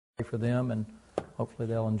for them, and hopefully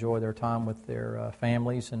they'll enjoy their time with their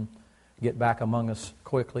families and get back among us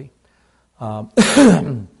quickly.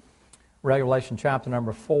 Revelation chapter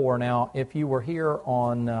number 4. Now, if you were here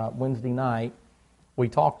on Wednesday night, we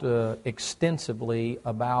talked extensively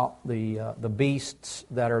about the beasts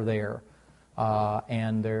that are there,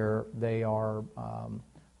 and they are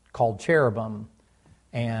called cherubim.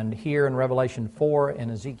 And here in Revelation 4,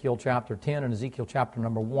 in Ezekiel chapter 10, and Ezekiel chapter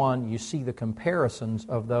number 1, you see the comparisons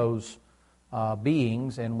of those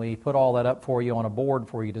beings, and we put all that up for you on a board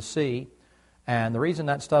for you to see. And the reason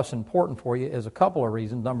that stuff's important for you is a couple of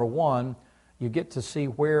reasons. Number one, you get to see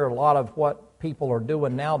where a lot of what people are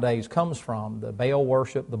doing nowadays comes from. The Baal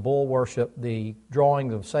worship, the bull worship, the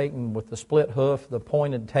drawing of Satan with the split hoof, the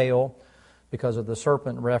pointed tail, because of the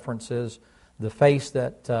serpent references, the face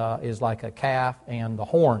that is like a calf, and the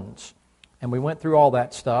horns. And we went through all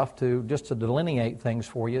that stuff to delineate things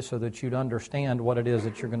for you so that you'd understand what it is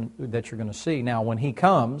that you're going to see. Now, when He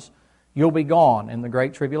comes, you'll be gone in the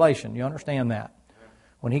Great Tribulation. You understand that?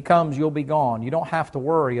 When He comes, you'll be gone. You don't have to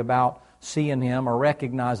worry about seeing Him or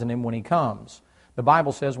recognizing Him when He comes. The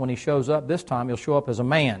Bible says when He shows up this time, He'll show up as a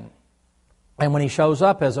man. And when He shows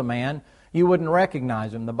up as a man, you wouldn't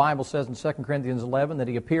recognize Him. The Bible says in 2 Corinthians 11 that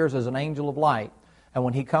He appears as an angel of light. And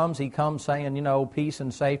when He comes saying, peace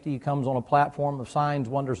and safety. He comes on a platform of signs,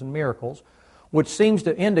 wonders, and miracles, which seems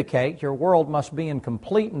to indicate your world must be in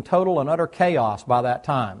complete and total and utter chaos by that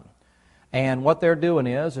time. And what they're doing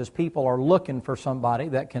is people are looking for somebody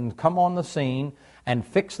that can come on the scene and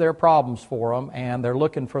fix their problems for them, and they're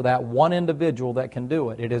looking for that one individual that can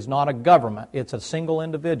do it. It is not a government. It's a single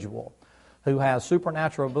individual who has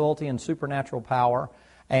supernatural ability and supernatural power,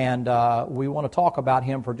 and we want to talk about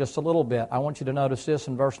him for just a little bit. I want you to notice this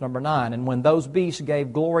in verse number 9. And when those beasts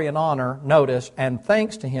gave glory and honor, notice, and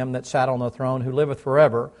thanks to Him that sat on the throne, who liveth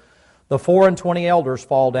forever, the 24 elders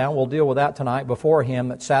fall down, we'll deal with that tonight, before Him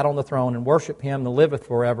that sat on the throne, and worship Him that liveth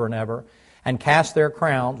forever and ever, and cast their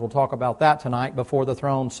crowns, we'll talk about that tonight, before the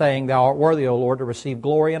throne, saying, Thou art worthy, O Lord, to receive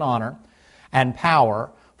glory and honor and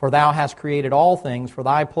power, for Thou hast created all things for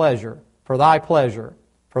Thy pleasure, for Thy pleasure,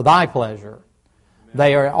 for Thy pleasure.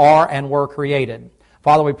 They are and were created.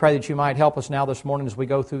 Father, we pray that You might help us now this morning as we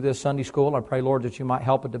go through this Sunday school. I pray, Lord, that You might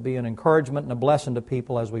help it to be an encouragement and a blessing to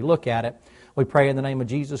people as we look at it. We pray in the name of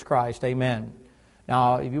Jesus Christ. Amen.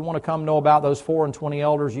 Now, if you want to come know about those 24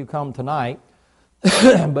 elders, you come tonight.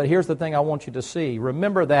 But here's the thing I want you to see.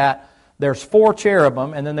 Remember that there's 4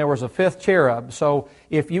 cherubim, and then there was a 5th cherub. So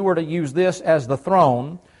if you were to use this as the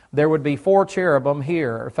throne, there would be 4 cherubim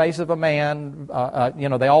here. Face of a man,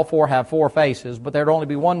 they all 4 have 4 faces, but there'd only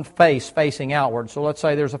be one face facing outward. So let's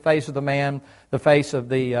say there's a face of the man, the face of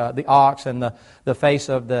the ox, and the face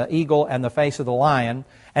of the eagle, and the face of the lion.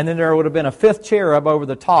 And then there would have been a 5th cherub over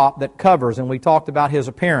the top that covers, and we talked about his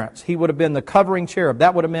appearance. He would have been the covering cherub.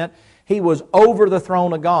 That would have meant he was over the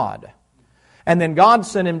throne of God. And then God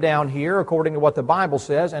sent him down here, according to what the Bible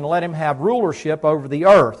says, and let him have rulership over the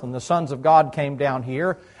earth. And the sons of God came down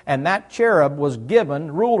here, and that cherub was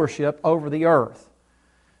given rulership over the earth.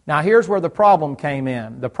 Now here's where the problem came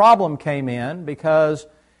in. The problem came in because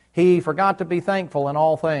he forgot to be thankful in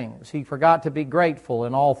all things. He forgot to be grateful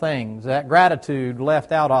in all things. That gratitude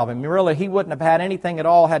left out of him. Really, he wouldn't have had anything at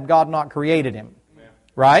all had God not created him.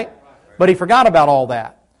 Right? But he forgot about all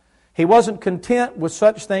that. He wasn't content with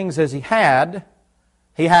such things as he had.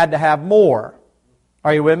 He had to have more.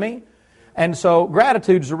 Are you with me? And so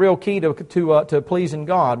gratitude is the real key to pleasing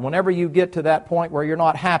God. Whenever you get to that point where you're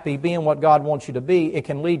not happy being what God wants you to be, it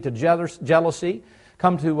can lead to jealousy.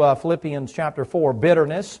 Come to Philippians chapter 4,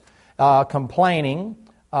 bitterness, complaining.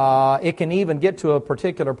 It can even get to a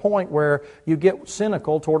particular point where you get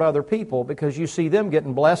cynical toward other people because you see them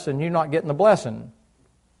getting blessed and you're not getting the blessing.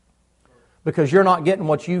 Because you're not getting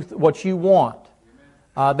what you want.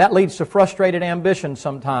 That leads to frustrated ambition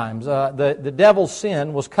sometimes. The devil's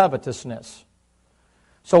sin was covetousness.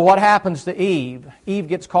 So what happens to Eve? Eve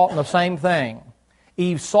gets caught in the same thing.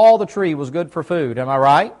 Eve saw the tree was good for food, am I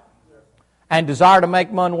right? And desired to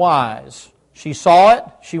make one wise. She saw it,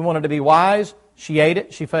 she wanted to be wise, she ate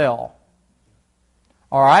it, she fell.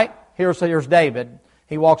 All right, here's David.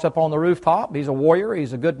 He walks up on the rooftop. He's a warrior.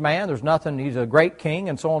 He's a good man. He's a great king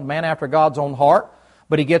and so on, man after God's own heart.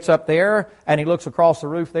 But he gets up there and he looks across the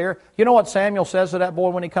roof there. You know what Samuel says to that boy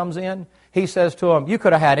when he comes in? He says to him, you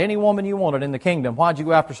could have had any woman you wanted in the kingdom. Why'd you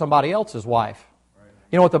go after somebody else's wife?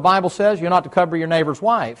 You know what the Bible says? You're not to cover your neighbor's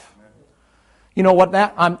wife. You know what?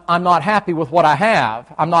 I'm not happy with what I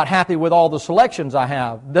have. I'm not happy with all the selections I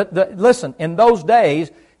have. Listen, in those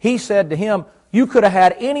days, he said to him, you could have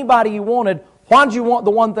had anybody you wanted. Why did you want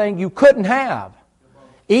the one thing you couldn't have?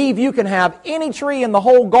 Eve, you can have any tree in the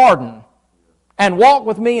whole garden and walk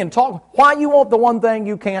with me and talk. Why you want the one thing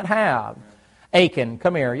you can't have? Achan,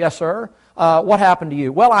 come here. Yes, sir. What happened to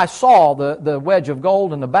you? Well, I saw the wedge of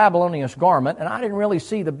gold in the Babylonian garment, and I didn't really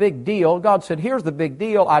see the big deal. God said, here's the big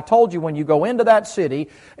deal. I told you when you go into that city,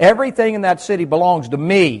 everything in that city belongs to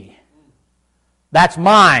me. That's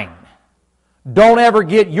mine. Don't ever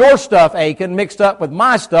get your stuff, Achan, mixed up with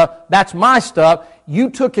my stuff. That's my stuff.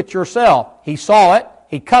 You took it yourself. He saw it,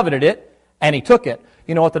 he coveted it, and he took it.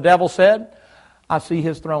 You know what the devil said? I see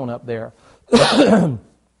his throne up there. I'm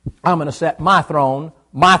going to set my throne.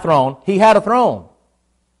 He had a throne.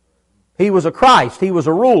 He was a Christ. He was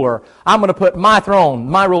a ruler. I'm going to put my throne,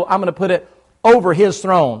 my rule, I'm going to put it over his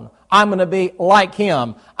throne. I'm going to be like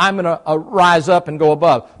him. I'm going to rise up and go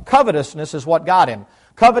above. Covetousness is what got him.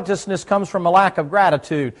 Covetousness comes from a lack of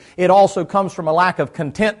gratitude. It also comes from a lack of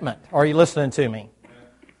contentment. Are you listening to me?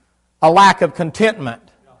 A lack of contentment.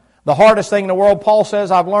 The hardest thing in the world, Paul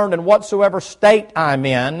says, I've learned in whatsoever state I'm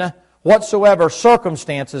in, whatsoever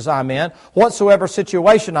circumstances I'm in, whatsoever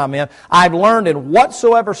situation I'm in, I've learned in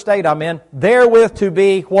whatsoever state I'm in, therewith to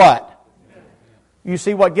be what? You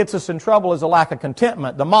see, what gets us in trouble is a lack of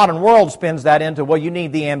contentment. The modern world spins that into, well, you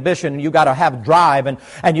need the ambition, and you got to have drive,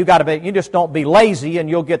 and you got to be, you just don't be lazy, and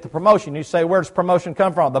you'll get the promotion. You say, where does promotion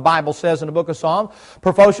come from? The Bible says in the book of Psalms,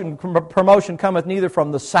 promotion cometh neither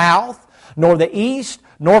from the south, nor the east,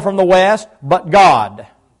 nor from the west, but God.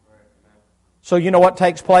 So you know what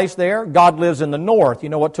takes place there? God lives in the north. You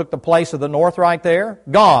know what took the place of the north right there?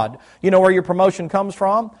 God. You know where your promotion comes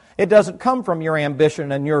from? It doesn't come from your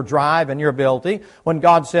ambition and your drive and your ability. When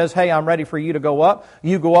God says, hey, I'm ready for you to go up,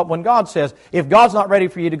 you go up when God says. If God's not ready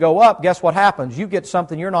for you to go up, guess what happens? You get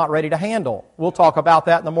something you're not ready to handle. We'll talk about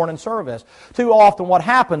that in the morning service. Too often what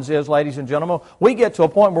happens is, ladies and gentlemen, we get to a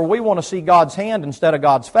point where we want to see God's hand instead of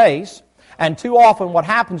God's face. And too often what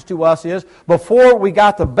happens to us is, before we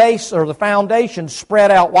got the base or the foundation spread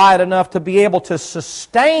out wide enough to be able to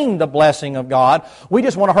sustain the blessing of God, we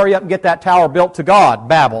just want to hurry up and get that tower built to God,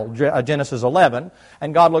 Babel, Genesis 11.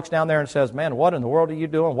 And God looks down there and says, man, what in the world are you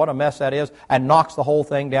doing? What a mess that is. And knocks the whole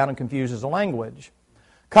thing down and confuses the language.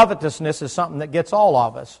 Covetousness is something that gets all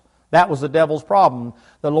of us. That was the devil's problem.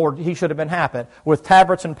 The Lord, he should have been happy. With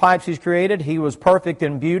tabrets and pipes he's created, he was perfect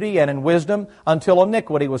in beauty and in wisdom until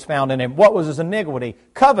iniquity was found in him. What was his iniquity?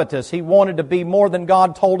 Covetous. He wanted to be more than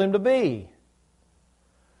God told him to be.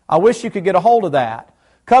 I wish you could get a hold of that.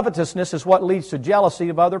 Covetousness is what leads to jealousy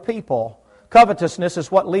of other people. Covetousness is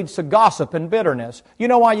what leads to gossip and bitterness. You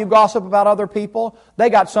know why you gossip about other people? They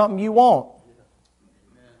got something you want.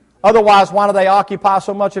 Otherwise, why do they occupy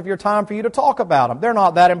so much of your time for you to talk about them? They're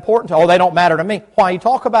not that important. Oh, they don't matter to me. Why you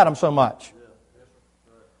talk about them so much?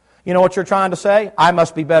 You know what you're trying to say? I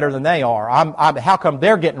must be better than they are. How come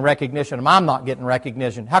they're getting recognition and I'm not getting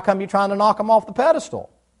recognition? How come you're trying to knock them off the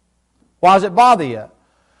pedestal? Why does it bother you?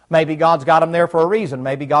 Maybe God's got them there for a reason.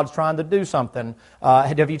 Maybe God's trying to do something.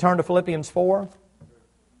 Have you turned to Philippians 4?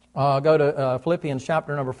 Go to Philippians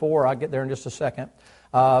chapter number 4. I'll get there in just a second.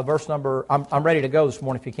 Verse number, I'm ready to go this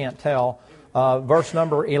morning if you can't tell. Verse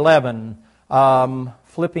number 11.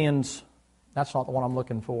 Philippians, that's not the one I'm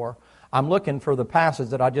looking for. I'm looking for the passage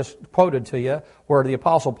that I just quoted to you where the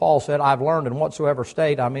Apostle Paul said, I've learned in whatsoever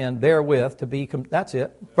state I'm in therewith to be, that's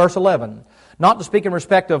it. Verse 11. Not to speak in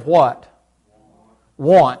respect of what?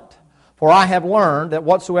 Want. For I have learned that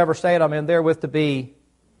whatsoever state I'm in therewith to be,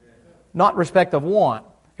 not respect of want.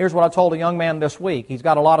 Here's what I told a young man this week. He's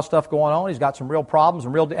got a lot of stuff going on. He's got some real problems,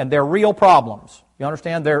 and they're real problems. You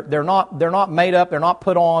understand? They're not made up. They're not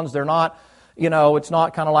put-ons. They're not, it's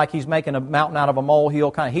not kind of like he's making a mountain out of a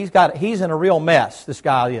molehill. He's in a real mess. This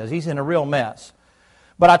guy is. He's in a real mess.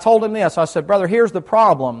 But I told him this. I said, brother, here's the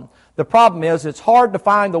problem. The problem is it's hard to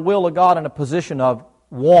find the will of God in a position of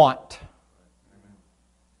want,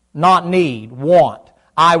 not need. Want.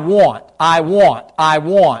 I want. I want. I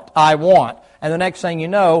want. I want. And the next thing you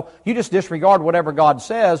know, you just disregard whatever God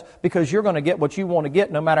says because you're going to get what you want to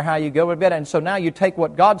get no matter how you go about it. And so now you take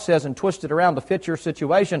what God says and twist it around to fit your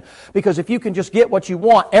situation, because if you can just get what you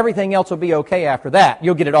want, everything else will be okay after that.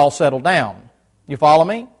 You'll get it all settled down. You follow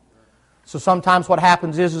me? So sometimes what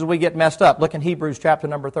happens is we get messed up. Look in Hebrews chapter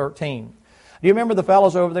number 13. Do you remember the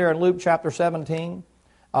fellows over there in Luke chapter 17?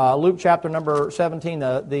 Luke chapter number 17,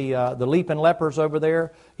 the leaping lepers over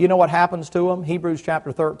there. You know what happens to them? Hebrews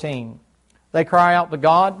chapter 13. They cry out to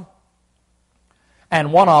God,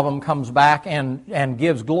 and one of them comes back and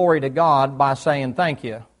gives glory to God by saying thank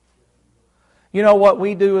you. You know what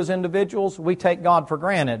we do as individuals? We take God for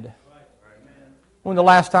granted. When the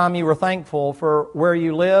last time you were thankful for where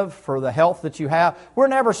you live, for the health that you have? We're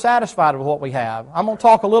never satisfied with what we have. I'm going to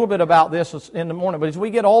talk a little bit about this in the morning, but as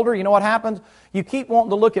we get older, you know what happens? You keep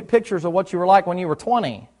wanting to look at pictures of what you were like when you were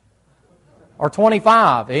 20 or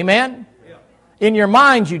 25. Amen? In your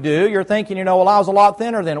mind you do. You're thinking, well, I was a lot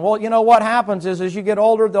thinner then. Well, what happens is as you get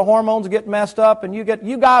older, the hormones get messed up, and you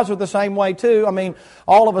guys are the same way too. I mean,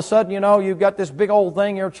 all of a sudden, you've got this big old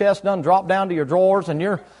thing, your chest done dropped down to your drawers, and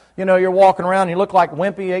you're walking around and you look like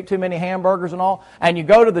Wimpy, ate too many hamburgers and all, and you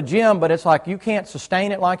go to the gym, but it's like you can't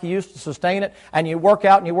sustain it like you used to sustain it, and you work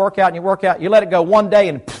out and you work out and you work out. You let it go one day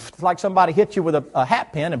and it's like somebody hit you with a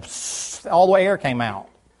hat pin and all the way air came out.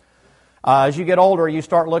 As you get older, you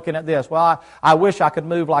start looking at this. Well, I wish I could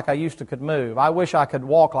move like I used to could move. I wish I could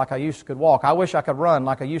walk like I used to could walk. I wish I could run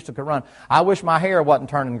like I used to could run. I wish my hair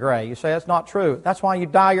wasn't turning gray. You say that's not true. That's why you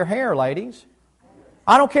dye your hair, ladies.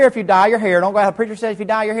 I don't care if you dye your hair. Don't go out. The preacher says if you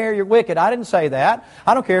dye your hair, you're wicked. I didn't say that.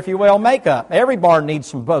 I don't care if you wear makeup. Every barn needs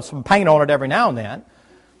some paint on it every now and then.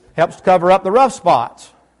 Helps to cover up the rough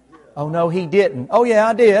spots. Oh no, he didn't. Oh yeah,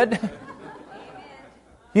 I did.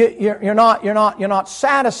 You're not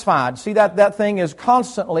satisfied. See, that thing is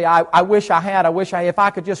constantly, I wish I had, if I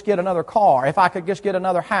could just get another car, if I could just get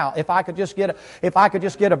another house, if I could just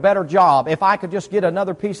get a better job, if I could just get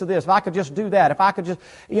another piece of this, if I could just do that, if I could just,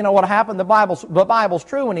 what happened? The Bible's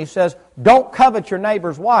true when He says, don't covet your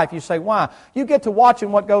neighbor's wife. You say, why? You get to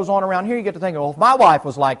watching what goes on around here, you get to thinking, well, if my wife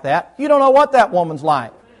was like that, you don't know what that woman's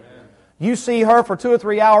like. You see her for 2 or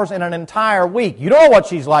 3 hours in an entire week. You don't know what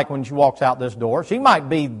she's like when she walks out this door. She might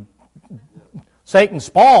be Satan's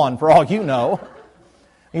spawn for all you know.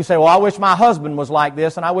 You say, well, I wish my husband was like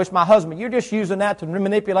this, and I wish my husband... You're just using that to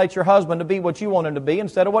manipulate your husband to be what you want him to be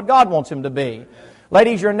instead of what God wants him to be.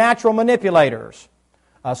 Ladies, you're natural manipulators.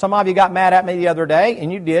 Some of you got mad at me the other day,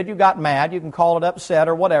 and you did. You got mad. You can call it upset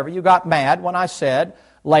or whatever. You got mad when I said,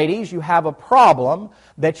 ladies, you have a problem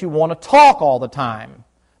that you want to talk all the time.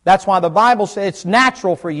 That's why the Bible says it's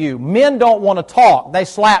natural for you. Men don't want to talk. They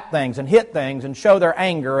slap things and hit things and show their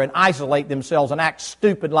anger and isolate themselves and act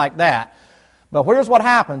stupid like that. But here's what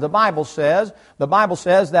happens. The Bible says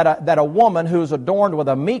that a woman who's adorned with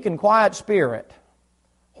a meek and quiet spirit.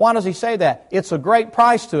 Why does He say that? It's a great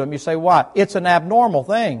price to Him. You say, why? It's an abnormal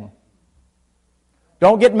thing.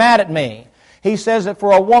 Don't get mad at me. He says that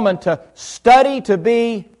for a woman to study to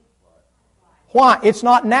be... Why? It's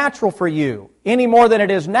not natural for you, any more than it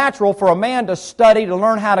is natural for a man to study to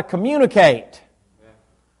learn how to communicate.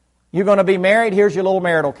 You're going to be married, here's your little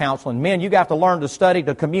marital counseling. Men, you have to learn to study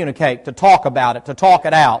to communicate, to talk about it, to talk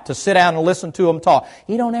it out, to sit down and listen to them talk.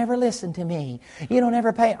 You don't ever listen to me. You don't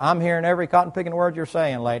ever pay. I'm hearing every cotton-picking word you're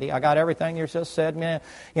saying, lady. I got everything you just said, man.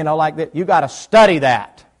 Like that. You got to study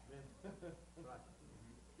that.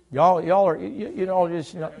 Y'all are, you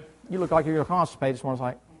look like you're constipated this morning. It's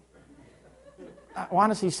like, why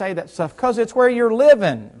does He say that stuff? Because it's where you're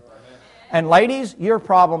living. And ladies, your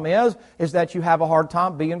problem is that you have a hard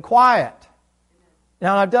time being quiet.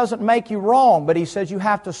 Now, that doesn't make you wrong, but He says you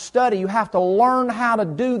have to study. You have to learn how to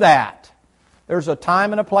do that. There's a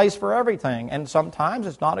time and a place for everything. And sometimes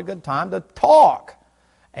it's not a good time to talk.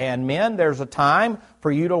 And men, there's a time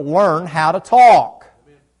for you to learn how to talk.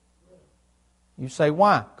 You say,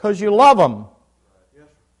 why? Because you love them.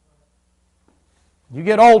 You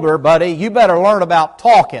get older, buddy, you better learn about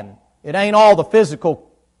talking. It ain't all the physical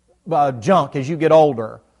junk as you get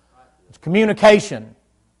older. It's communication.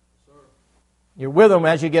 You're with them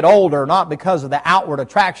as you get older, not because of the outward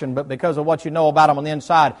attraction, but because of what you know about them on the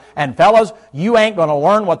inside. And fellas, you ain't going to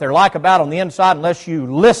learn what they're like about on the inside unless you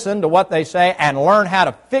listen to what they say and learn how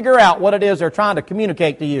to figure out what it is they're trying to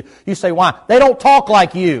communicate to you. You say, why? They don't talk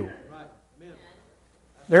like you.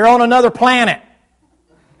 They're on another planet.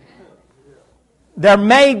 They're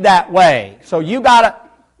made that way. So you got to,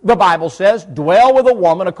 the Bible says, dwell with a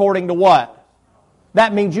woman according to what?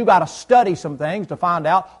 That means you got to study some things to find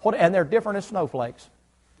out what, and they're different as snowflakes.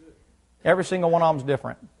 Every single one of them's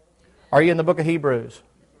different. Are you in the book of Hebrews?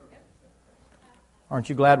 Aren't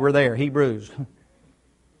you glad we're there? Hebrews.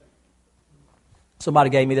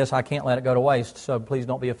 Somebody gave me this. I can't let it go to waste, so please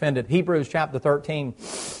don't be offended. Hebrews chapter 13,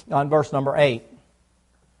 on verse number 8.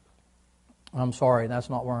 I'm sorry, that's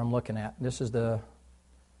not where I'm looking at. This is the...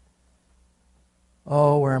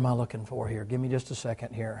 Oh, where am I looking for here? Give me just a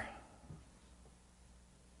second here.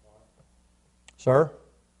 Sir?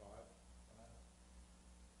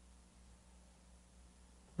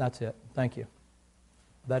 That's it. Thank you.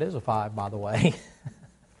 That is a 5, by the way.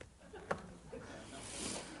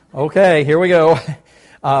 Okay, here we go.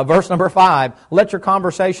 Verse number 5. Let your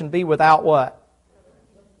conversation be without what?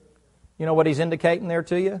 You know what he's indicating there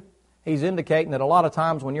to you? He's indicating that a lot of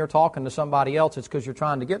times when you're talking to somebody else, it's because you're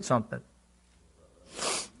trying to get something.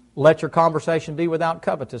 Let your conversation be without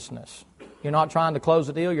covetousness. You're not trying to close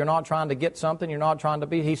a deal. You're not trying to get something. You're not trying to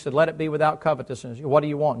be. He said, let it be without covetousness. What do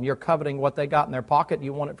you want? You're coveting what they got in their pocket.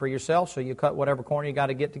 You want it for yourself, so you cut whatever corner you got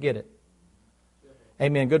to get it.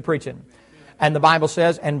 Amen. Good preaching. And the Bible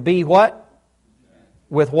says, and be what?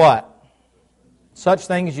 With what? Such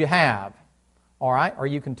things you have. All right? Are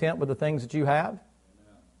you content with the things that you have?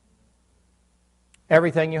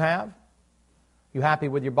 Everything you have? You happy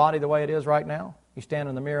with your body the way it is right now? You stand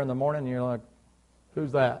in the mirror in the morning and you're like,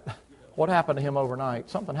 who's that? What happened to him overnight?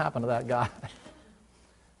 Something happened to that guy.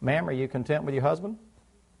 Ma'am, are you content with your husband?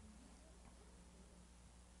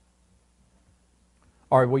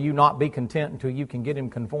 Or will you not be content until you can get him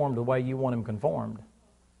conformed the way you want him conformed?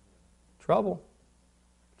 Trouble.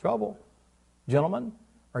 Trouble. Gentlemen,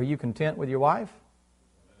 are you content with your wife?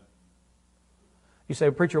 You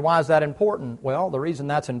say, preacher, why is that important? Well, the reason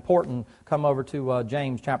that's important, come over to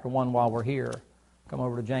James chapter 1 while we're here. Come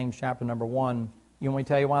over to James chapter number 1. You want me to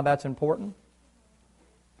tell you why that's important?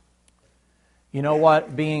 You know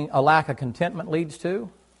what being a lack of contentment leads to?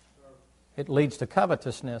 It leads to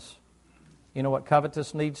covetousness. You know what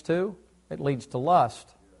covetous leads to? It leads to lust.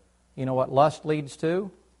 You know what lust leads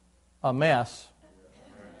to? A mess.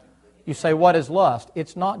 You say, what is lust?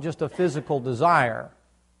 It's not just a physical desire.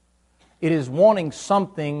 It is wanting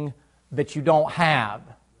something that you don't have.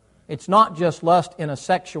 It's not just lust in a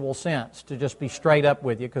sexual sense, to just be straight up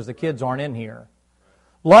with you, because the kids aren't in here.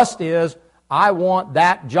 Lust is, I want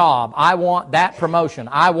that job. I want that promotion.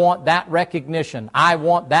 I want that recognition. I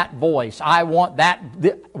want that voice. I want that,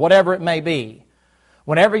 whatever it may be.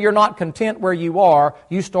 Whenever you're not content where you are,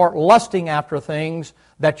 you start lusting after things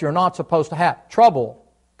that you're not supposed to have. Trouble,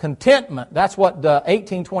 contentment, that's what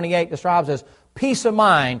 1828 describes as peace of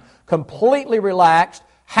mind, completely relaxed,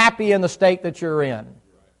 happy in the state that you're in.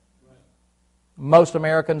 Most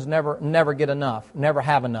Americans never get enough, never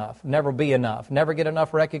have enough, never be enough, never get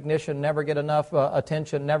enough recognition, never get enough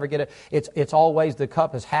attention, never get it. It's always the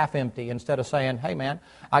cup is half empty instead of saying, hey man,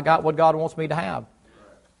 I got what God wants me to have.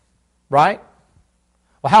 Right?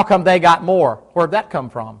 Well, how come they got more? Where'd that come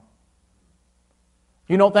from?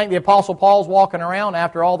 You don't think the Apostle Paul's walking around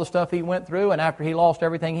after all the stuff he went through and after he lost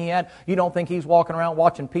everything he had? You don't think he's walking around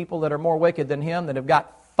watching people that are more wicked than him, that have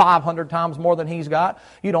got 500 times more than he's got?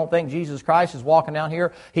 You don't think Jesus Christ is walking down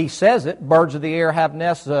here? He says it, birds of the air have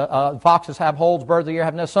nests, foxes have holes, birds of the air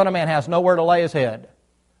have nests. Son of man has nowhere to lay his head.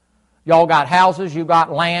 Y'all got houses, you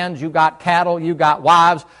got lands, you got cattle, you got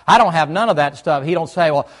wives. I don't have none of that stuff. He don't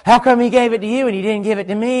say, well, how come he gave it to you and he didn't give it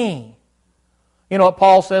to me? You know what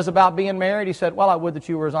Paul says about being married? He said, well, I would that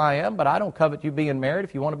you were as I am, but I don't covet you being married.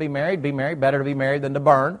 If you want to be married, be married. Better to be married than to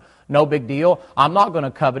burn. No big deal. I'm not going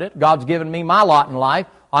to covet it. God's given me my lot in life.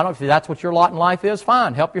 I don't. If that's what your lot in life is,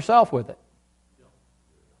 fine. Help yourself with it.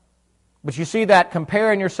 But you see that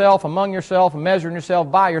comparing yourself among yourself and measuring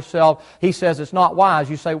yourself by yourself, he says it's not wise.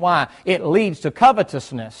 You say, why? It leads to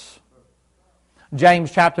covetousness.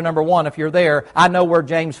 James chapter number 1, if you're there, I know where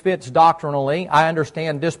James fits doctrinally. I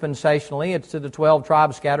understand dispensationally. It's to the 12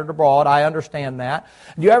 tribes scattered abroad. I understand that.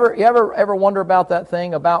 Do you ever wonder about that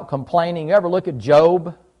thing about complaining? You ever look at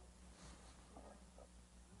Job?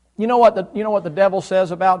 You know what the devil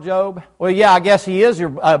says about Job? Well, yeah, I guess he is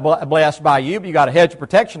blessed by you, but you got a hedge of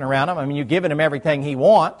protection around him. I mean, you've given him everything he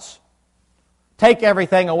wants. Take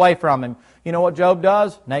everything away from him. You know what Job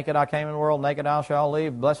does? Naked I came in the world, naked I shall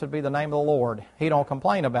leave. Blessed be the name of the Lord. He don't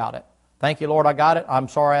complain about it. Thank you, Lord, I got it. I'm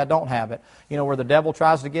sorry I don't have it. You know where the devil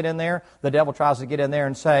tries to get in there? The devil tries to get in there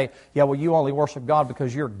and say, yeah, well, you only worship God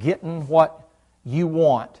because you're getting what you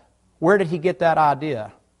want. Where did he get that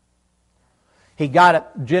idea? He got it,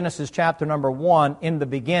 Genesis chapter number 1, in the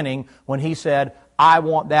beginning, when he said, I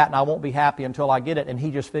want that and I won't be happy until I get it. And he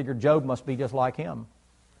just figured Job must be just like him.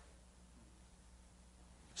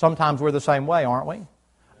 Sometimes we're the same way, aren't we?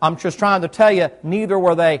 I'm just trying to tell you, neither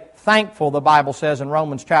were they thankful, the Bible says in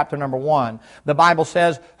Romans chapter number 1. The Bible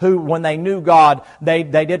says, who, when they knew God, they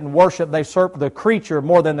didn't worship, they served the creature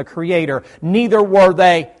more than the Creator. Neither were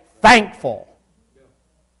they thankful.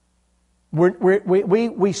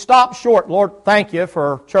 We stop short. Lord, thank you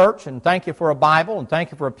for church, and thank you for a Bible, and thank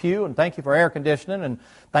you for a pew, and thank you for air conditioning, and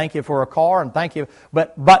thank you for a car, and thank you.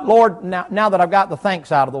 But Lord, now that I've got the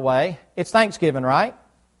thanks out of the way, it's Thanksgiving, right?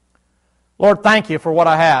 Lord, thank you for what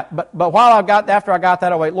I have. But after I got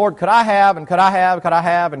that away, Lord, could I have, and could I have, and could I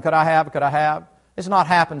have, and could I have, and could I have? It's not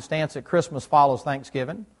happenstance that Christmas follows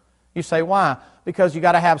Thanksgiving. You say, why? Because you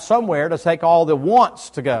got to have somewhere to take all the wants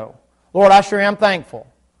to go. Lord, I sure am thankful.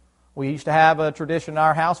 We used to have a tradition in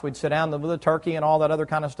our house. We'd sit down with a turkey and all that other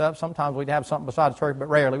kind of stuff. Sometimes we'd have something besides turkey, but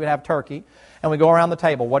rarely we'd have turkey. And we'd go around the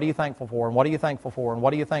table. What are you thankful for? And what are you thankful for? And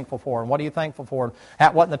what are you thankful for? And what are you thankful for? And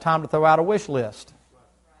that wasn't the time to throw out a wish list.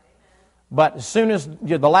 But as soon as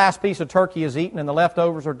the last piece of turkey is eaten and the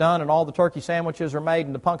leftovers are done and all the turkey sandwiches are made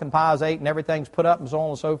and the pumpkin pie is ate and everything's put up and so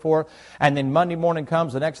on and so forth, and then Monday morning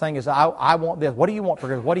comes, the next thing is, I want this. What do you want for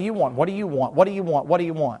Christmas? What do you want? What do you want? What do you want? What do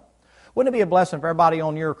you want? Wouldn't it be a blessing if everybody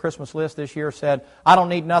on your Christmas list this year said, I don't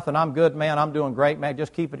need nothing, I'm good, man, I'm doing great, man,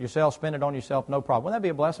 just keep it yourself, spend it on yourself, no problem. Wouldn't that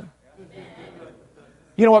be a blessing?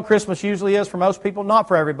 You know what Christmas usually is for most people? Not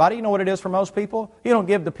for everybody. You know what it is for most people? You don't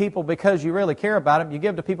give to people because you really care about them. You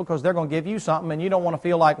give to people because they're going to give you something, and you don't want to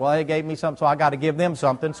feel like, well, they gave me something, so I got to give them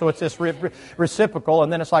something. So it's this reciprocal,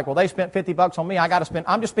 and then it's like, well, they spent $50 on me, I got to spend.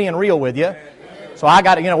 I'm just being real with you. So I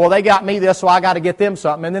got to, well, they got me this, so I got to get them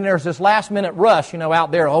something. And then there's this last minute rush,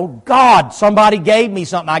 out there. Oh, God, somebody gave me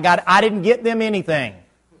something. I didn't get them anything.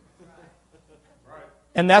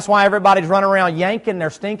 And that's why everybody's running around yanking their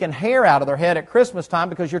stinking hair out of their head at Christmas time,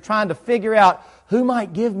 because you're trying to figure out who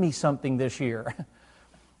might give me something this year.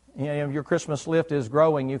 Your Christmas list is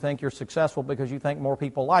growing. You think you're successful because you think more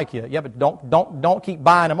people like you. Yeah, but don't keep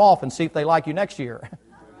buying them off and see if they like you next year.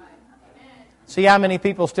 See how many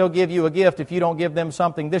people still give you a gift if you don't give them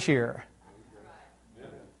something this year.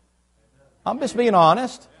 I'm just being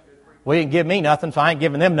honest. Well, you didn't give me nothing, so I ain't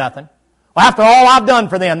giving them nothing. Well, after all I've done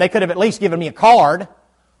for them, they could have at least given me a card.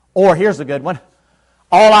 Or, here's a good one,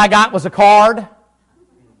 all I got was a card.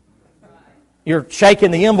 You're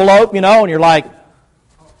shaking the envelope, and you're like,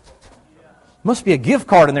 must be a gift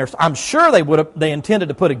card in there. I'm sure they intended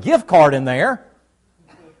to put a gift card in there.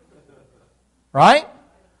 Right?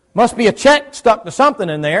 Must be a check stuck to something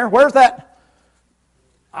in there. Where's that?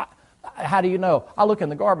 How do you know? I look in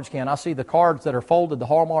the garbage can. I see the cards that are folded, the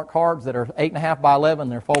Hallmark cards that are 8.5 by 11.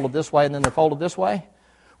 They're folded this way and then they're folded this way.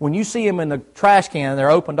 When you see them in the trash can,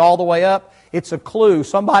 they're opened all the way up. It's a clue.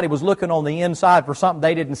 Somebody was looking on the inside for something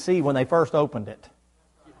they didn't see when they first opened it.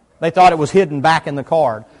 They thought it was hidden back in the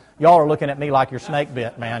card. Y'all are looking at me like you're snake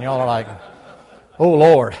bit, man. Y'all are like, oh,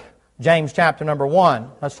 Lord. James chapter number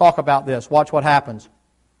 1. Let's talk about this. Watch what happens.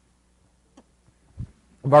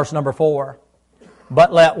 Verse number 4.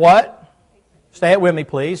 But let what? Say it with me,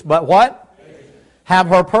 please. But what? Have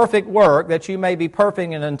her perfect work, that you may be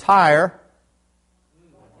perfect and entire.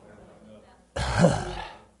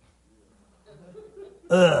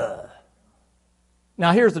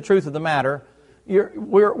 Now here's the truth of the matter. We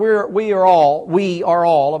are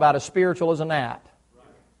all about as spiritual as a gnat.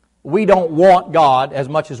 We don't want God as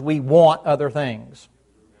much as we want other things.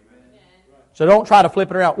 So don't try to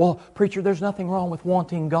flip it around. Well, preacher, there's nothing wrong with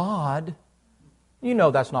wanting God. You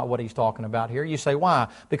know that's not what he's talking about here. You say, why?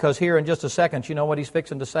 Because here in just a second, you know what he's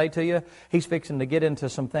fixing to say to you? He's fixing to get into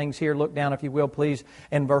some things here. Look down, if you will, please,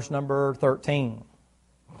 in verse number 13.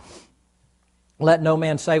 Let no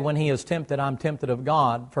man say when he is tempted, I'm tempted of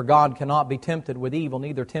God. For God cannot be tempted with evil,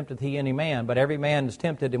 neither tempteth he any man. But every man is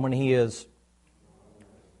tempted when he is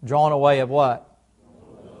drawn away of what?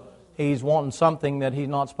 He's wanting something that he's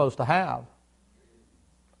not supposed to have.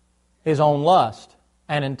 His own lust,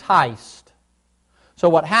 and enticed. So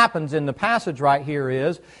what happens in the passage right here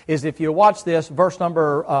is if you watch this, verse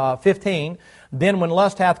number 15, then when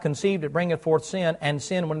lust hath conceived, it bringeth forth sin, and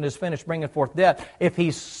sin, when it is finished, bringeth forth death. If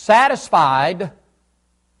he's satisfied,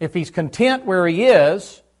 if he's content where he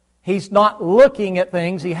is, he's not looking at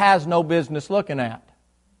things he has no business looking at.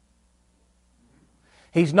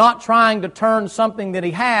 He's not trying to turn something that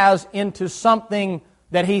he has into something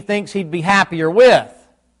that he thinks he'd be happier with.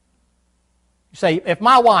 You say, if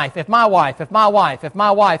my wife,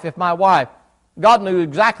 God knew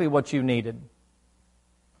exactly what you needed.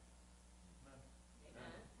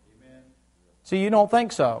 See, you don't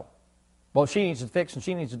think so. Well, she needs to fix and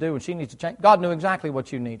she needs to do and she needs to change. God knew exactly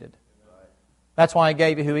what you needed. That's why He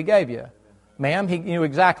gave you who He gave you. Ma'am, He knew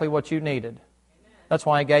exactly what you needed. That's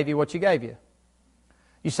why He gave you what you gave you.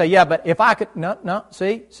 You say, yeah, but if I could... No,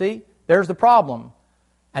 see, there's the problem.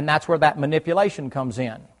 And that's where that manipulation comes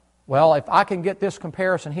in. Well, if I can get this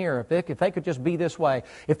comparison here, if they could just be this way,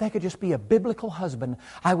 if they could just be a biblical husband,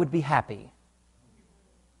 I would be happy.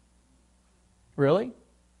 Really?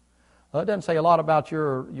 Well, it doesn't say a lot about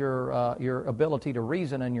your ability to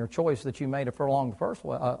reason and your choice that you made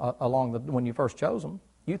when you first chose them.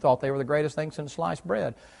 You thought they were the greatest thing since sliced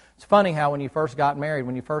bread. It's funny how when you first got married,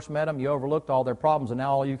 when you first met them, you overlooked all their problems, and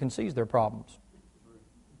now all you can see is their problems.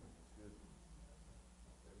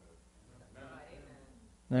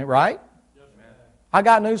 Right? I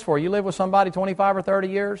got news for you. You live with somebody 25 or 30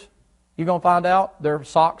 years, you're going to find out their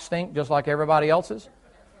socks stink just like everybody else's.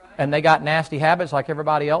 and they got nasty habits like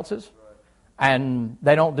everybody else's, and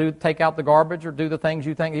they don't take out the garbage or do the things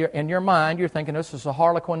you think in your mind. You're thinking this is a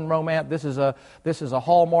Harlequin romance. This is a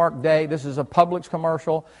Hallmark day. This is a Publix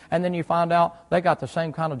commercial, and then you find out they got the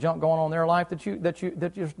same kind of junk going on in their life that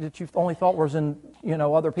you only thought was in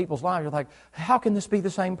other people's lives. You're like, how can this be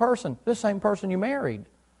the same person? This same person you married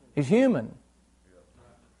is human.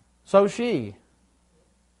 So she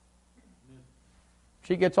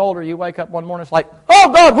gets older. You wake up one morning, it's like,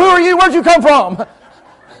 oh God, who are you? Where'd you come from?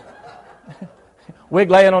 Wig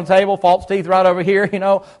laying on the table, false teeth right over here,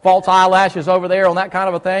 false eyelashes over there on that kind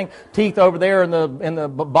of a thing, teeth over there in the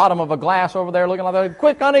bottom of a glass over there looking like that.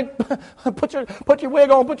 Quick, honey, put your wig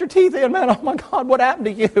on, put your teeth in, man. Oh my God, what happened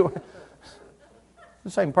to you? The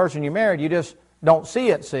same person you married, you just don't see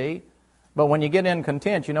it, see? But when you get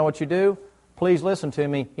incontent, you know what you do? Please listen to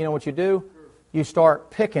me. You know what you do? You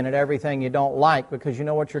start picking at everything you don't like, because you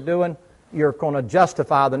know what you're doing? You're going to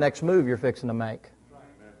justify the next move you're fixing to make.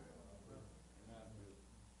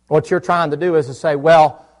 What you're trying to do is to say,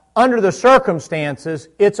 well, under the circumstances,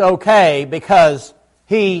 it's okay because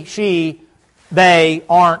he, she, they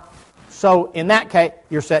aren't. So in that case,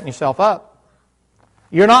 you're setting yourself up.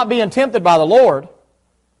 You're not being tempted by the Lord.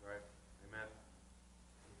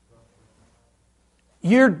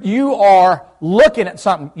 You are looking at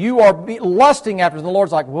something. You are lusting after it. The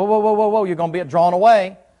Lord's like, whoa, whoa, whoa, whoa, whoa. You're going to be drawn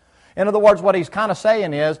away. In other words, what He's kind of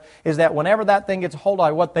saying is that whenever that thing gets a hold of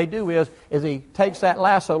you, what they do is He takes that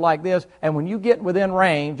lasso like this, and when you get within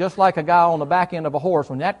range, just like a guy on the back end of a horse,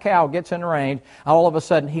 when that cow gets in range, all of a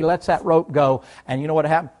sudden He lets that rope go, and you know what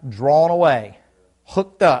happens? Drawn away,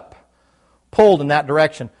 hooked up, pulled in that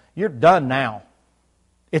direction. You're done now.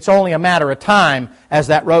 It's only a matter of time as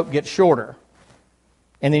that rope gets shorter.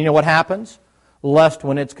 And then you know what happens? Lust,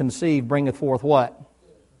 when it's conceived, bringeth forth what?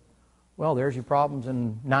 Well, there's your problems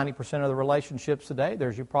in 90% of the relationships today.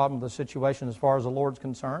 There's your problem with the situation as far as the Lord's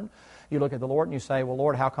concerned. You look at the Lord and you say, well,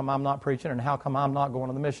 Lord, how come I'm not preaching? And how come I'm not going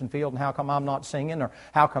to the mission field? And how come I'm not singing? Or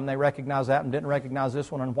how come they recognize that and didn't recognize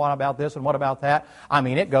this one? And what about this? And what about that? I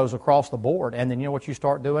mean, it goes across the board. And then you know what you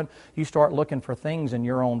start doing? You start looking for things in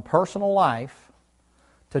your own personal life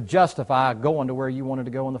to justify going to where you wanted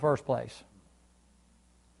to go in the first place.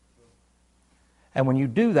 And when you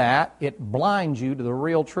do that, it blinds you to the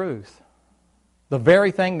real truth. The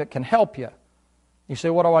very thing that can help you. You say,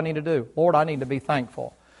 what do I need to do? Lord, I need to be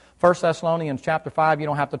thankful. 1 Thessalonians chapter 5, you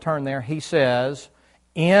don't have to turn there. He says,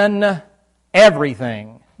 in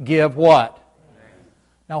everything give what?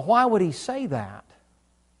 Now, why would he say that?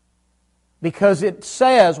 Because it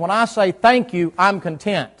says, when I say thank you, I'm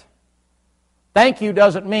content. Thank you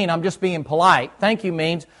doesn't mean I'm just being polite. Thank you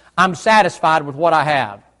means I'm satisfied with what I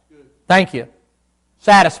have. Thank you.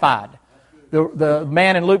 Satisfied. The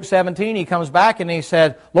man in Luke 17, he comes back and he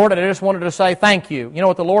said, Lord, I just wanted to say thank you. You know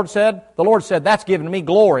what the Lord said? The Lord said, that's giving me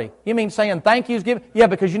glory. You mean saying thank you is giving? Yeah,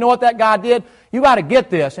 because you know what that guy did? You got to get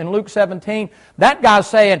this. In Luke 17, that guy's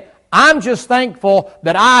saying, I'm just thankful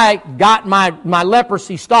that I got my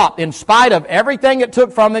leprosy stopped. In spite of everything it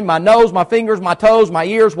took from me, my nose, my fingers, my toes, my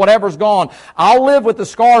ears, whatever's gone. I'll live with the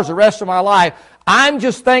scars the rest of my life. I'm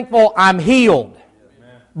just thankful I'm healed.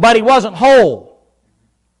 But he wasn't whole.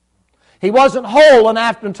 He wasn't whole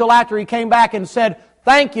until after he came back and said,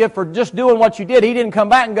 thank you for just doing what you did. He didn't come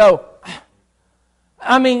back and go,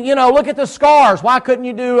 I mean, look at the scars. Why couldn't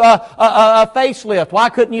you do a facelift? Why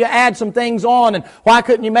couldn't you add some things on? And why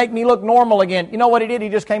couldn't you make me look normal again? You know what he did? He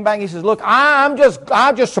just came back and he says, look,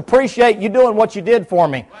 I just appreciate you doing what you did for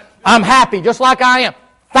me. I'm happy just like I am.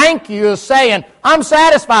 Thank you is saying, I'm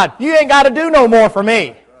satisfied. You ain't got to do no more for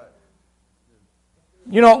me.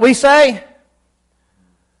 You know what we say?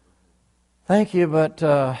 Thank you, but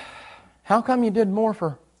how come you did more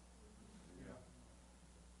for...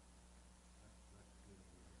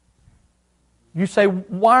 You say,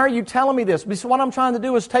 why are you telling me this? Because what I'm trying to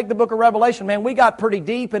do is take the book of Revelation. Man, we got pretty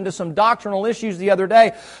deep into some doctrinal issues the other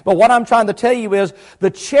day. But what I'm trying to tell you is the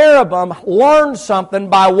cherubim learned something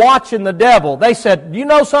by watching the devil. They said, you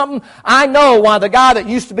know something? I know why the guy that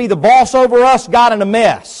used to be the boss over us got in a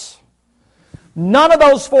mess. None of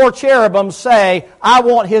those 4 cherubims say, I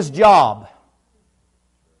want his job.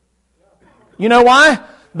 You know why?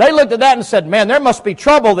 They looked at that and said, man, there must be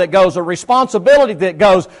trouble that goes, a responsibility that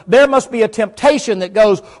goes. There must be a temptation that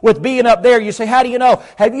goes with being up there. You say, how do you know?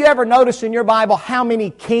 Have you ever noticed in your Bible how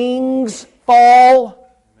many kings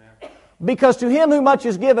fall? Because to him who much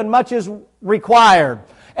is given, much is required.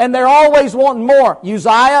 And they're always wanting more.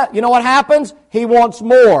 Uzziah, you know what happens? he wants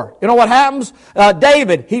more. You know what happens?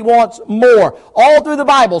 David, he wants more. All through the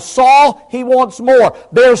Bible, Saul, he wants more.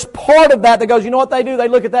 There's part of that goes, you know what they do? They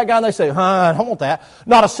look at that guy and they say, I don't want that.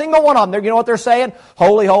 Not a single one of them. You know what they're saying?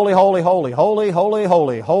 Holy, holy, holy, holy, holy, holy,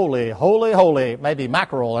 holy, holy, holy, holy. Maybe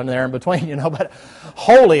mackerel in there in between, but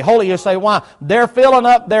holy, holy. You say, why? They're filling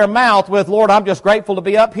up their mouth with, Lord, I'm just grateful to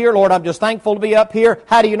be up here. Lord, I'm just thankful to be up here.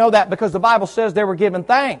 How do you know that? Because the Bible says they were giving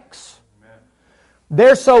thanks.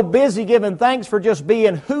 They're so busy giving thanks for just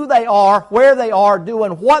being who they are, where they are,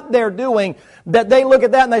 doing what they're doing, that they look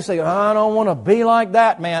at that and they say, I don't want to be like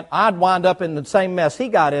that, man. I'd wind up in the same mess he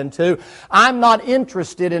got into. I'm not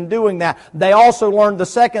interested in doing that. They also learned the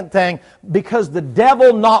second thing, because the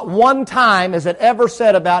devil not one time has it ever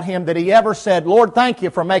said about him that he ever said, Lord, thank you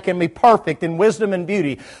for making me perfect in wisdom and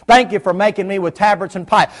beauty. Thank you for making me with tabrets and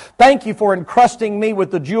pipe. Thank you for encrusting me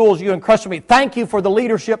with the jewels you encrusted me. Thank you for the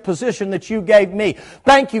leadership position that you gave me.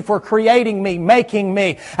 Thank you for creating me, making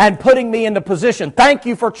me, and putting me into position. Thank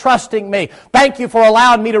you for trusting me. Thank you for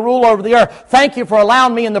allowing me to rule over the earth. Thank you for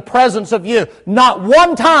allowing me in the presence of you. Not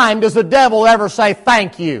one time does the devil ever say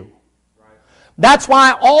thank you. That's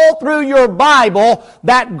why all through your Bible,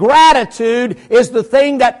 that gratitude is the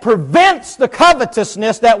thing that prevents the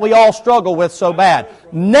covetousness that we all struggle with so bad.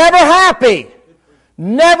 Never happy.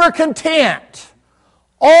 Never content.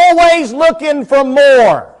 Always looking for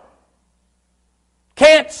more.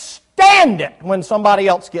 Can't stand it when somebody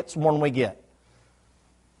else gets more than we get.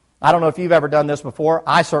 I don't know if you've ever done this before.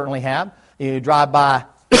 I certainly have. You drive by,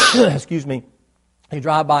 excuse me, you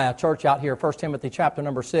drive by a church out here, 1 Timothy chapter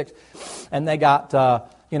number 6, and they got,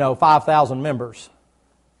 5,000 members.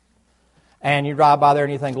 And you drive by there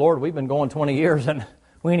and you think, Lord, we've been going 20 years and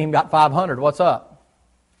we ain't even got 500. What's up?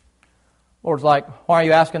 Lord's like, why are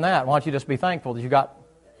you asking that? Why don't you just be thankful that you got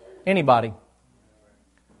anybody?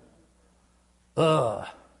 You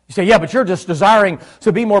say, yeah, but you're just desiring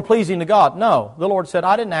to be more pleasing to God. No, the Lord said,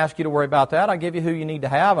 I didn't ask you to worry about that. I give you who you need to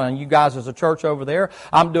have, and you guys as a church over there,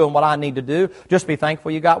 I'm doing what I need to do. Just be thankful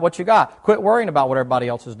you got what you got. Quit worrying about what everybody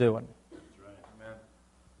else is doing. That's right. Amen.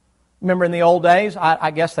 Remember in the old days, I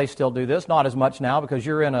guess they still do this, not as much now because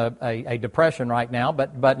you're in a depression right now,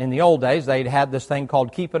 but in the old days, they had this thing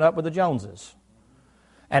called keeping up with the Joneses.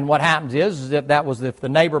 And what happens is if the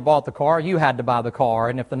neighbor bought the car, you had to buy the car.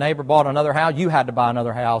 And if the neighbor bought another house, you had to buy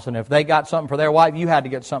another house. And if they got something for their wife, you had to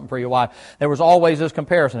get something for your wife. There was always this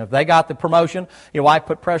comparison. If they got the promotion, your wife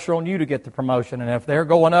put pressure on you to get the promotion. And if they're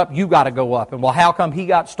going up, you got to go up. And well, how come he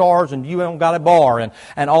got stars and you ain't got a bar?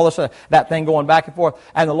 And all this, that thing going back and forth.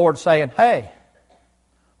 And the Lord's saying, hey,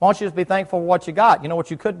 why don't you just be thankful for what you got? You know what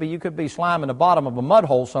you could be? You could be slime in the bottom of a mud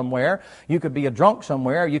hole somewhere. You could be a drunk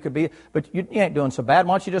somewhere. But you ain't doing so bad.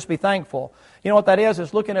 Why don't you just be thankful? You know what that is?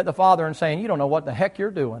 It's looking at the Father and saying, you don't know what the heck you're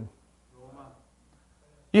doing.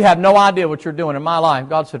 You have no idea what you're doing in my life.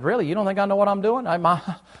 God said, really? You don't think I know what I'm doing?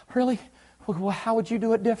 Really? Well, how would you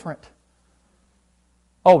do it different?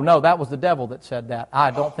 Oh, no, that was the devil that said that.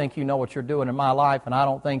 I don't think you know what you're doing in my life, and I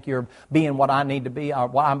don't think you're being what I need to be,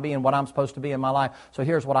 or I'm being what I'm supposed to be in my life. So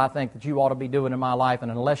here's what I think that you ought to be doing in my life,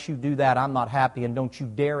 and unless you do that, I'm not happy, and don't you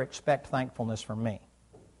dare expect thankfulness from me.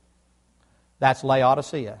 That's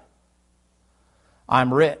Laodicea.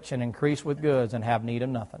 I'm rich and increase with goods and have need of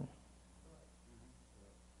nothing.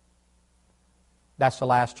 That's the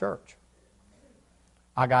last church.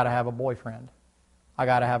 I got to have a boyfriend. I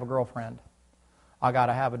got to have a girlfriend. I got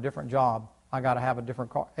to have a different job. I got to have a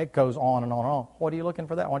different car. It goes on and on and on. What are you looking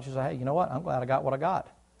for that? Why don't you say, hey, you know what? I'm glad I got what I got.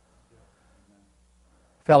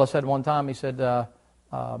 A fellow said one time, he said,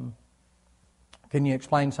 can you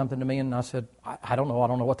explain something to me? And I said, I don't know. I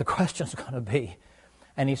don't know what the question's going to be.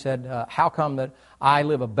 And he said, how come that I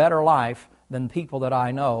live a better life than people that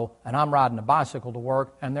I know, and I'm riding a bicycle to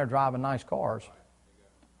work, and they're driving nice cars?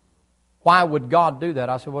 Why would God do that?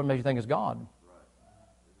 I said, what makes you think it's God?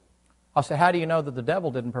 I said, how do you know that the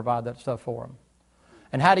devil didn't provide that stuff for him?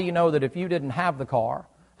 And how do you know that if you didn't have the car,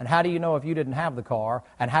 and how do you know if you didn't have the car,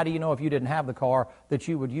 and how do you know if you didn't have the car that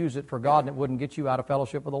you would use it for God and it wouldn't get you out of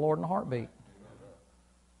fellowship with the Lord in a heartbeat?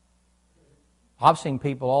 I've seen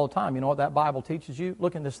people all the time. You know what that Bible teaches you?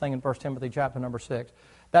 Look at this thing in 1 Timothy chapter number 6.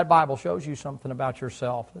 That Bible shows you something about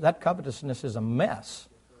yourself. That covetousness is a mess.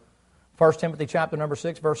 1 Timothy chapter number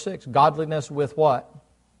 6, verse 6. Godliness with what?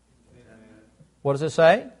 What does it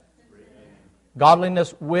say?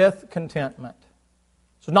 Godliness with contentment.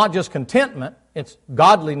 So not just contentment, it's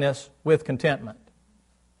godliness with contentment.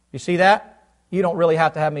 You see that? You don't really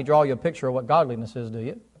have to have me draw you a picture of what godliness is, do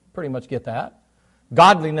you? Pretty much get that.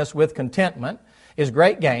 Godliness with contentment is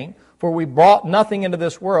great gain, for we brought nothing into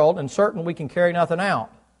this world, and certain we can carry nothing out.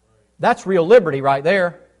 That's real liberty right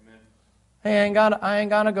there. I ain't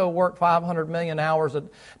gonna go work 500 million hours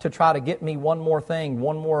to try to get me one more thing,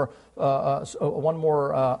 one more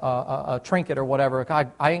trinket or whatever.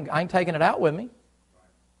 I ain't taking it out with me.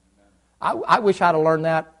 I wish I'd have learned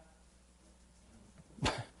that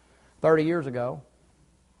 30 years ago.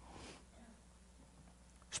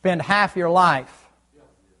 Spend half your life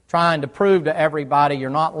trying to prove to everybody you're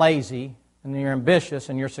not lazy and you're ambitious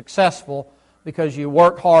and you're successful because you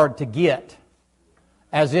work hard to get,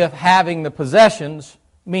 as if having the possessions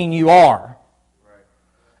mean you are.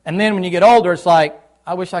 And then when you get older, it's like,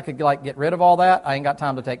 I wish I could get rid of all that. I ain't got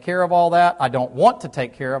time to take care of all that. I don't want to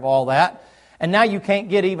take care of all that. And now you can't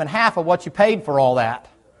get even half of what you paid for all that.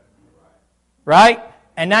 Right?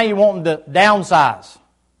 And now you want them to downsize.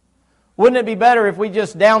 Wouldn't it be better if we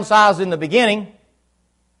just downsized in the beginning?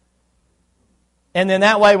 And then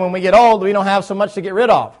that way when we get old, we don't have so much to get rid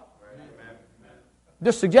of.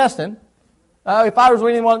 Just suggesting. If I was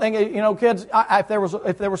reading one thing, kids,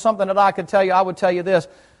 if there was something that I could tell you, I would tell you this.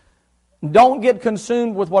 Don't get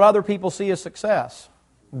consumed with what other people see as success.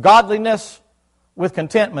 Godliness with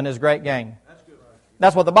contentment is great gain.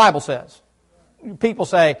 That's what the Bible says. People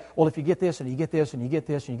say, well, if you get this and you get this and you get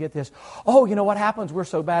this and you get this, oh, you know what happens? We're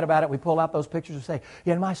so bad about it. We pull out those pictures and say,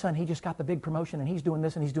 yeah, my son, he just got the big promotion and he's doing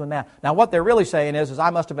this and he's doing that. Now, what they're really saying is I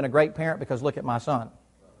must have been a great parent because look at my son.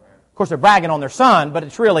 Of course, they're bragging on their son, but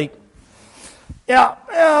it's really, yeah,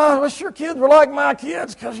 I wish your kids were like my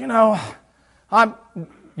kids because,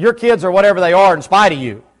 your kids are whatever they are in spite of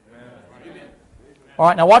you. All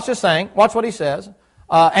right, now watch this thing. Watch what he says.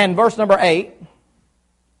 And verse number 8.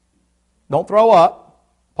 Don't throw up.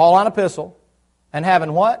 Pauline epistle. And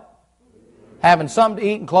having what? Having something to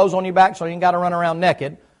eat and clothes on your back so you ain't got to run around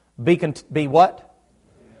naked. Be what?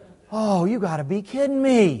 Oh, you got to be kidding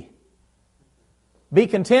me. Be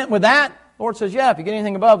content with that? The Lord says, yeah, if you get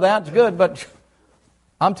anything above that, it's good. But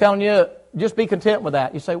I'm telling you, just be content with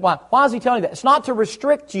that. You say, why? Why is he telling you that? It's not to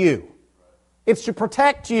restrict you. It's to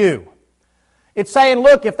protect you. It's saying,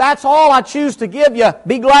 look, if that's all I choose to give you,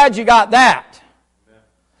 be glad you got that.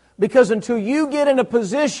 Because until you get in a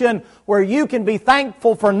position where you can be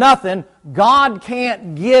thankful for nothing, God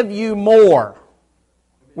can't give you more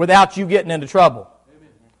without you getting into trouble.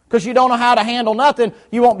 Because you don't know how to handle nothing,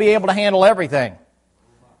 you won't be able to handle everything.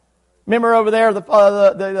 Remember over there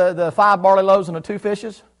the 5 barley loaves and the 2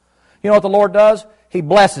 fishes? You know what the Lord does? He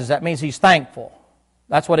blesses. That means He's thankful.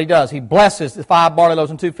 That's what He does. He blesses the 5 barley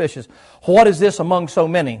loaves and 2 fishes. What is this among so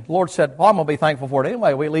many? The Lord said, well, I'm going to be thankful for it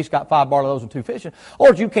anyway. We at least got 5 barley loaves and 2 fishes.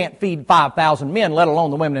 Lord, you can't feed 5,000 men, let alone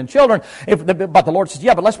the women and children. But the Lord says,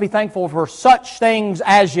 yeah, but let's be thankful for such things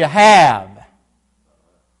as you have.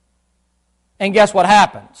 And guess what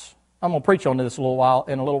happens? I'm going to preach on this in a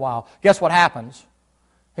little while. Guess what happens?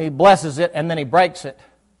 He blesses it and then He breaks it.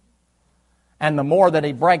 And the more that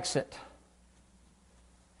He breaks it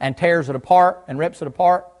and tears it apart and rips it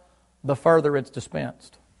apart, the further it's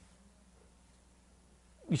dispensed.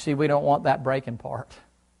 You see, we don't want that breaking part.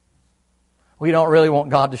 We don't really want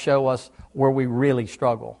God to show us where we really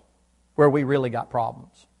struggle, where we really got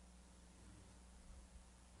problems.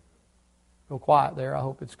 Go quiet there. I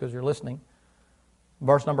hope it's because you're listening.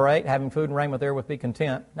 Verse number 8, having food and raiment therewith be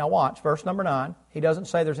content. Now watch, verse number 9. He doesn't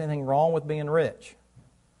say there's anything wrong with being rich.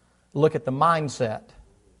 Look at the mindset.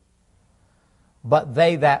 But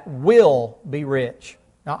they that will be rich.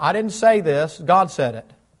 Now, I didn't say this. God said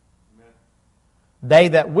it. Amen. They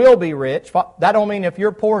that will be rich. That don't mean if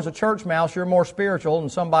you're poor as a church mouse, you're more spiritual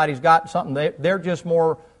and somebody's got something. They're just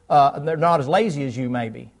more, they're not as lazy as you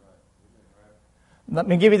maybe. Let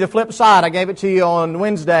me give you the flip side. I gave it to you on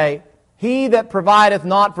Wednesday. He that provideth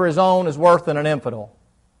not for his own is worse than an infidel.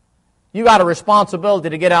 You got a responsibility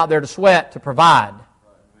to get out there to sweat, to provide.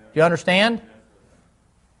 Do you understand?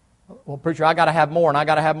 Well, preacher, I got to have more, and I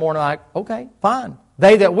got to have more. And I'm like, okay, fine.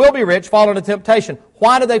 They that will be rich fall into temptation.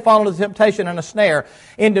 Why do they fall into temptation and a snare?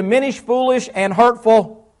 In diminished, foolish, and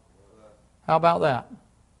hurtful. How about that?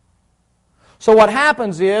 So what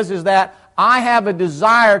happens is that I have a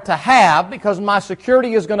desire to have, because my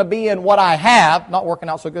security is going to be in what I have. Not working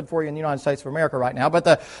out so good for you in the United States of America right now, but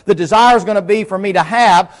the desire is going to be for me to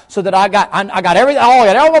have, so that I got everything. Oh, I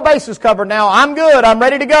got all my bases covered now. I'm good. I'm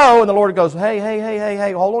ready to go. And the Lord goes,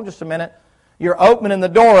 hey, hold on just a minute. You're opening the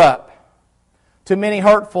door up to many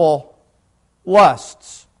hurtful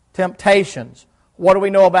lusts, temptations. What do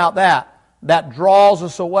we know about that? That draws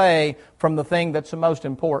us away from the thing that's the most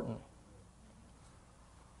important.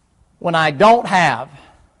 When I don't have,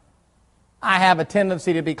 I have a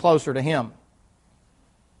tendency to be closer to Him.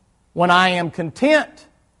 When I am content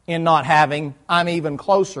in not having, I'm even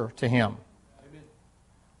closer to Him. Amen.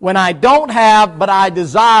 When I don't have, but I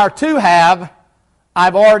desire to have,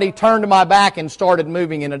 I've already turned my back and started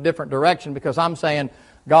moving in a different direction because I'm saying,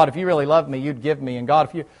 God, if you really loved me, you'd give me. And God,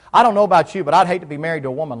 if you... I don't know about you, but I'd hate to be married to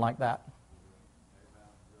a woman like that.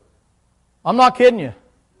 I'm not kidding you.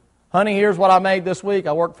 Honey, here's what I made this week.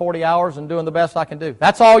 I worked 40 hours and doing the best I can do.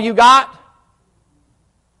 That's all you got?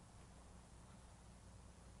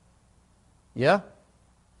 Yeah,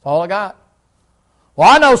 that's all I got. Well,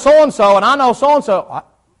 I know so-and-so, and I know so-and-so.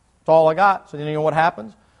 That's all I got. So then you know what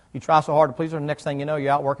happens? You try so hard to please her, and the next thing you know,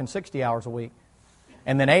 you're out working 60 hours a week,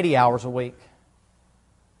 and then 80 hours a week.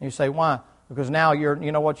 And you say, why? Because now you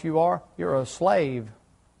know what you are? You're a slave.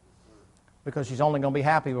 Because she's only going to be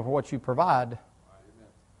happy with what you provide.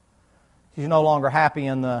 She's no longer happy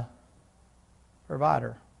in the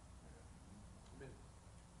provider.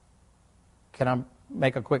 Can I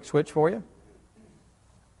make a quick switch for you?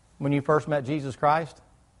 When you first met Jesus Christ,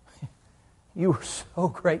 you were so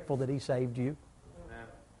grateful that He saved you.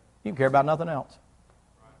 You didn't care about nothing else.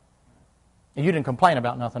 And you didn't complain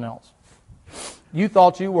about nothing else. You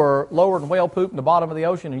thought you were lower than whale poop in the bottom of the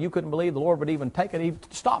ocean, and you couldn't believe the Lord would even take it,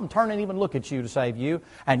 He'd stop and turn and even look at you to save you.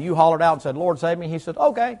 And you hollered out and said, Lord, save me. He said,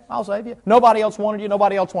 okay, I'll save you. Nobody else wanted you.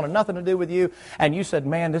 Nobody else wanted nothing to do with you. And you said,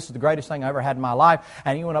 man, this is the greatest thing I ever had in my life.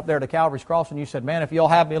 And you went up there to Calvary's cross and you said, man, if you'll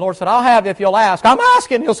have me. The Lord said, I'll have you if you'll ask. I'm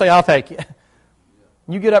asking. He'll say, I'll take you.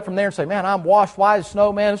 You get up from there and say, man, I'm washed white as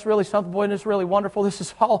snow, man. It's really something, boy, and it's really wonderful. This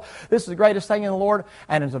is the greatest thing in the Lord.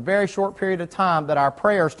 And it's a very short period of time that our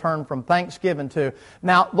prayers turn from thanksgiving to.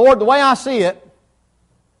 Now, Lord, the way I see it,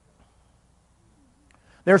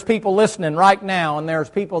 there's people listening right now, and there's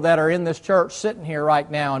people that are in this church sitting here right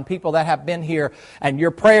now, and people that have been here, and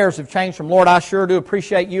your prayers have changed from, Lord, I sure do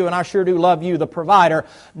appreciate you, and I sure do love you, the provider,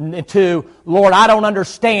 to, Lord, I don't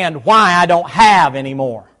understand why I don't have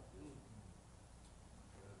anymore.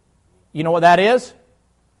 You know what that is?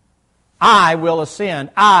 I will ascend.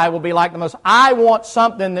 I will be like the most. I want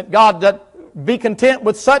something that God, that be content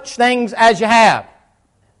with such things as you have.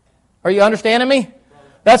 Are you understanding me?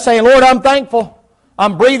 That's saying, Lord, I'm thankful.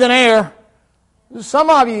 I'm breathing air. Some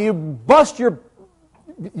of you bust your...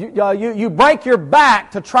 You break your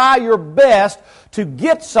back to try your best to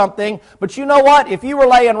get something, but you know what? If you were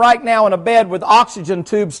laying right now in a bed with oxygen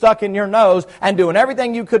tubes stuck in your nose and doing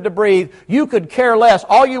everything you could to breathe, you could care less.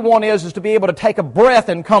 All you want is to be able to take a breath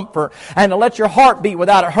in comfort and to let your heart beat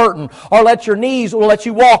without it hurting, or let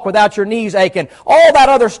you walk without your knees aching. All that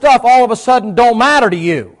other stuff all of a sudden don't matter to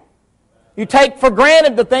you. You take for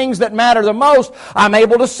granted the things that matter the most. I'm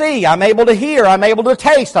able to see. I'm able to hear. I'm able to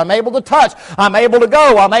taste. I'm able to touch. I'm able to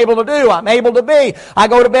go. I'm able to do. I'm able to be. I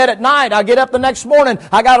go to bed at night. I get up the next morning.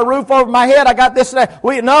 I got a roof over my head. I got this and that.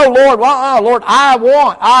 Lord, Lord, I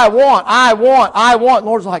want.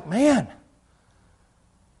 Lord's like, man,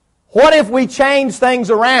 what if we change things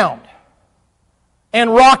around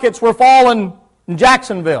and rockets were falling in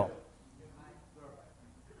Jacksonville?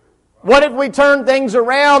 What if we turned things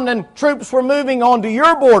around and troops were moving onto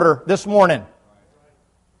your border this morning?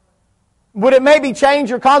 Would it maybe change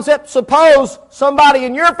your concept? Suppose somebody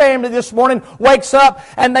in your family this morning wakes up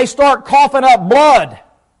and they start coughing up blood.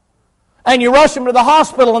 And you rush them to the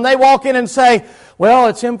hospital and they walk in and say, well,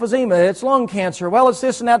 it's emphysema, it's lung cancer, well, it's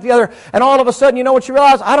this and that, the other. And all of a sudden, you know what you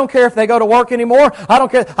realize? I don't care if they go to work anymore. I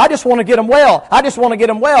don't care. I just want to get them well. I just want to get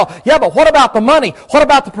them well. Yeah, but what about the money? What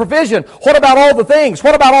about the provision? What about all the things?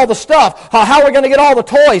 What about all the stuff? How are we going to get all the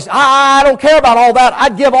toys? I don't care about all that.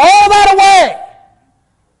 I'd give all that away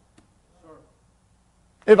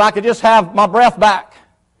if I could just have my breath back.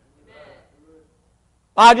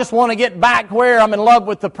 I just want to get back where I'm in love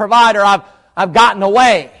with the provider. I've gotten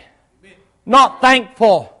away. Not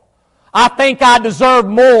thankful. I think I deserve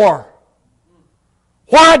more.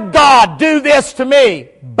 Why'd God do this to me?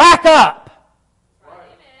 Back up.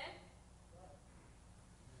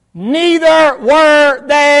 Neither were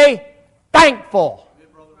they thankful.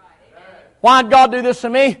 Why'd God do this to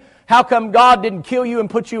me? How come God didn't kill you and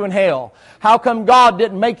put you in hell? How come God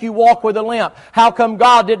didn't make you walk with a limp? How come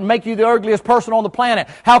God didn't make you the ugliest person on the planet?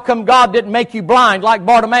 How come God didn't make you blind like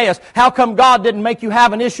Bartimaeus? How come God didn't make you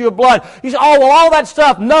have an issue of blood? You say, oh, well, all that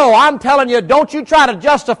stuff. No, I'm telling you, don't you try to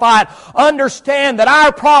justify it. Understand that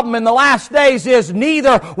our problem in the last days is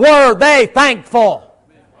neither were they thankful.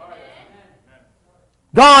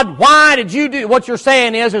 God, why did you do... What you're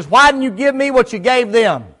saying is why didn't you give me what you gave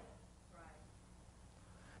them?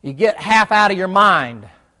 You get half out of your mind.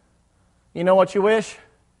 You know what you wish?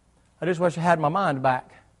 I just wish I had my mind back.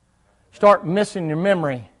 Start missing your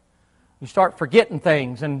memory. You start forgetting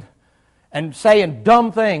things and saying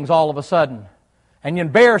dumb things all of a sudden. And you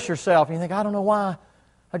embarrass yourself. And you think, I don't know why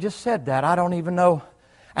I just said that. I don't even know.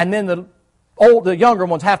 And then the younger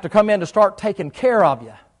ones have to come in to start taking care of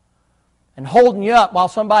you. and holding you up while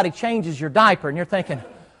somebody changes your diaper, and you're thinking,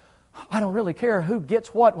 I don't really care who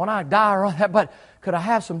gets what when I die or that, but could I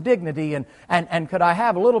have some dignity, and could I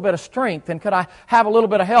have a little bit of strength, and could I have a little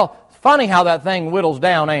bit of health? It's funny how that thing whittles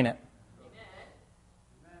down, ain't it?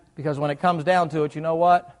 Because when it comes down to it, you know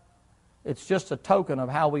what? It's just a token of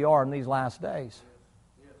how we are in these last days.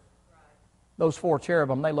 Those 4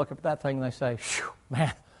 cherubim, they look at that thing and they say,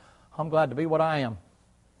 man, I'm glad to be what I am.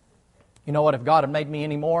 You know what? If God had made me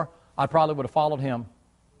any more, I probably would have followed Him.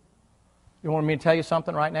 You want me to tell you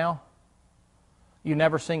something right now? You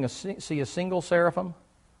never see a single seraphim.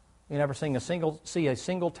 You never see a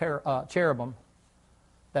single cherubim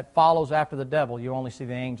that follows after the devil. You only see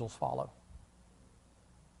the angels follow.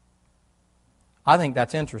 I think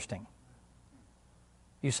that's interesting.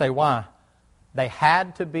 You say, why? They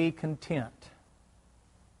had to be content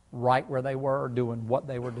right where they were doing what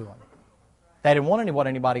they were doing. They didn't want what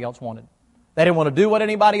anybody else wanted. They didn't want to do what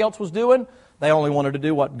anybody else was doing. They only wanted to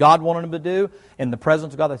do what God wanted them to do. In the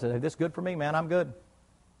presence of God, they said, hey, this is good for me, man. I'm good.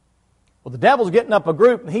 Well, the devil's getting up a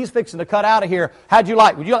group, and he's fixing to cut out of here. How'd you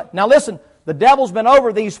like? Would you like? Now listen, the devil's been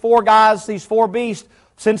over these 4 guys, these 4 beasts,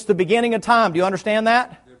 since the beginning of time. Do you understand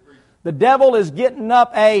that? The devil is getting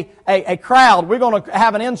up a crowd. We're going to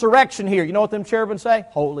have an insurrection here. You know what them cherubim say?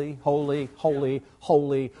 Holy, holy, holy,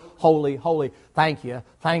 holy, holy, holy. Thank you,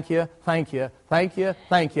 thank you, thank you, thank you,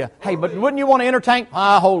 thank you. Hey, but wouldn't you want to entertain?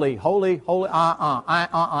 Holy, holy, holy,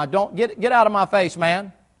 Don't get out of my face,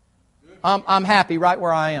 man. I'm happy right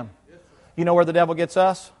where I am. You know where the devil gets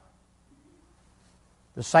us?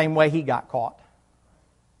 The same way he got caught.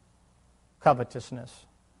 Covetousness.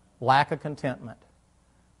 Lack of contentment.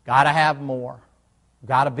 Got to have more.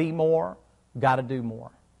 Got to be more. Got to do more.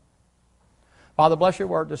 Father, bless your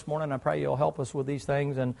word this morning. I pray you'll help us with these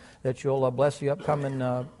things and that you'll bless the upcoming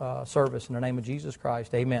service in the name of Jesus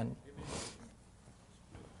Christ. Amen.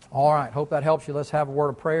 All right. Hope that helps you. Let's have a word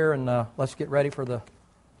of prayer and let's get ready for the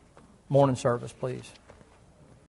morning service, please.